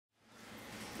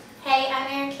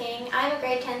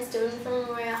grade 10 student from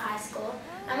Memorial High School.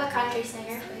 I'm a country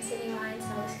singer from City Lines,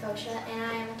 Nova Scotia, and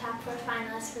I am a top 4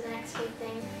 finalist for the Next Big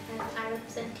Thing, and I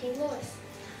represent Team Lewis.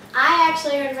 I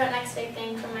actually heard about Next Big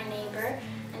Thing from my neighbor,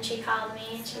 and she called me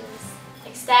and she was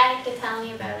ecstatic to tell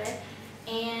me about it.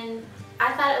 And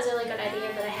I thought it was a really good idea,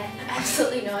 but I had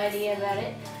absolutely no idea about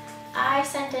it. I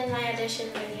sent in my audition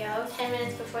video 10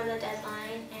 minutes before the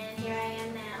deadline, and here I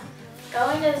am now.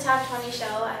 Going to the top 20 show,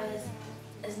 I was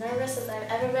as nervous as I've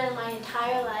ever been in my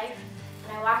entire life.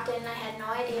 And I walked in and I had no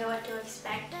idea what to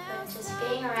expect, but just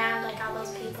being around like all those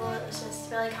people, it was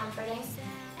just really comforting.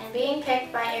 And being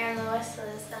picked by Erin Lewis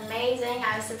was amazing.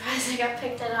 I was surprised I got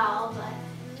picked at all,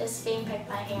 but just being picked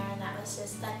by Erin,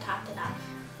 that topped it off.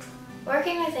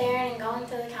 Working with Erin and going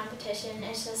through the competition,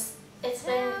 it's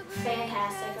been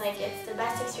fantastic. Like, it's the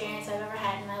best experience I've ever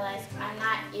had in my life. I'm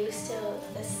not used to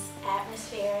this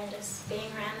atmosphere and just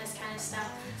being around this kind of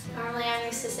stuff. Normally I'm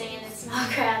used to singing in small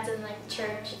crowds in like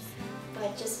church,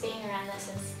 but just being around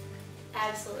this is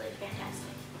absolutely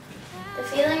fantastic. The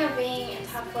feeling of being a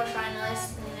top 4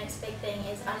 finalist in the Next Big Thing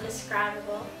is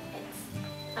undescribable.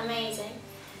 It's amazing.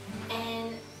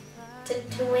 And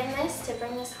to win this, to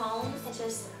bring this home,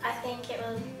 I think it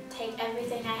will take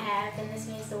everything I have, and this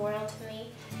means the world to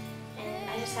me. And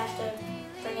I just have to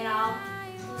bring it all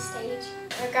on the stage.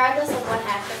 Regardless of what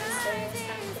happens during this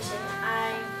competition,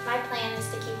 my plan is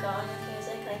to keep going with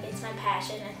music. Like, it's my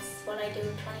passion. It's what I do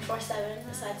 24/7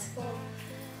 besides school.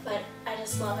 But I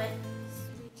just love it.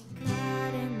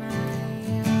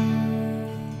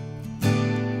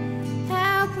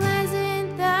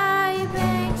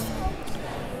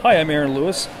 Hi, I'm Erin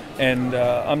Lewis, and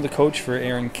I'm the coach for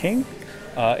Erin King.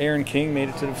 Erin King made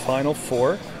it to the Final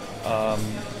Four.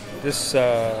 This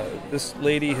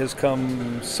lady has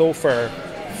come so far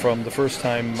from the first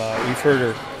time we've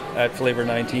heard her at Flavor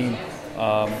 19. It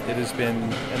has been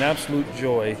an absolute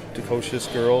joy to coach this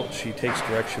girl. She takes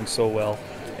direction so well,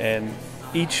 and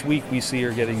each week we see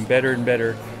her getting better and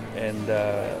better, and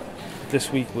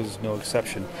this week was no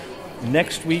exception.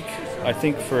 Next week, I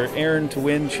think for Erin to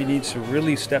win, she needs to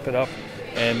really step it up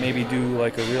and maybe do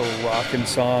like a real rockin'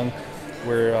 song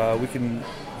where we can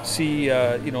see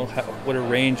what her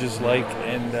range is like,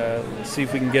 and see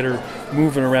if we can get her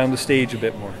moving around the stage a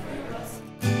bit more.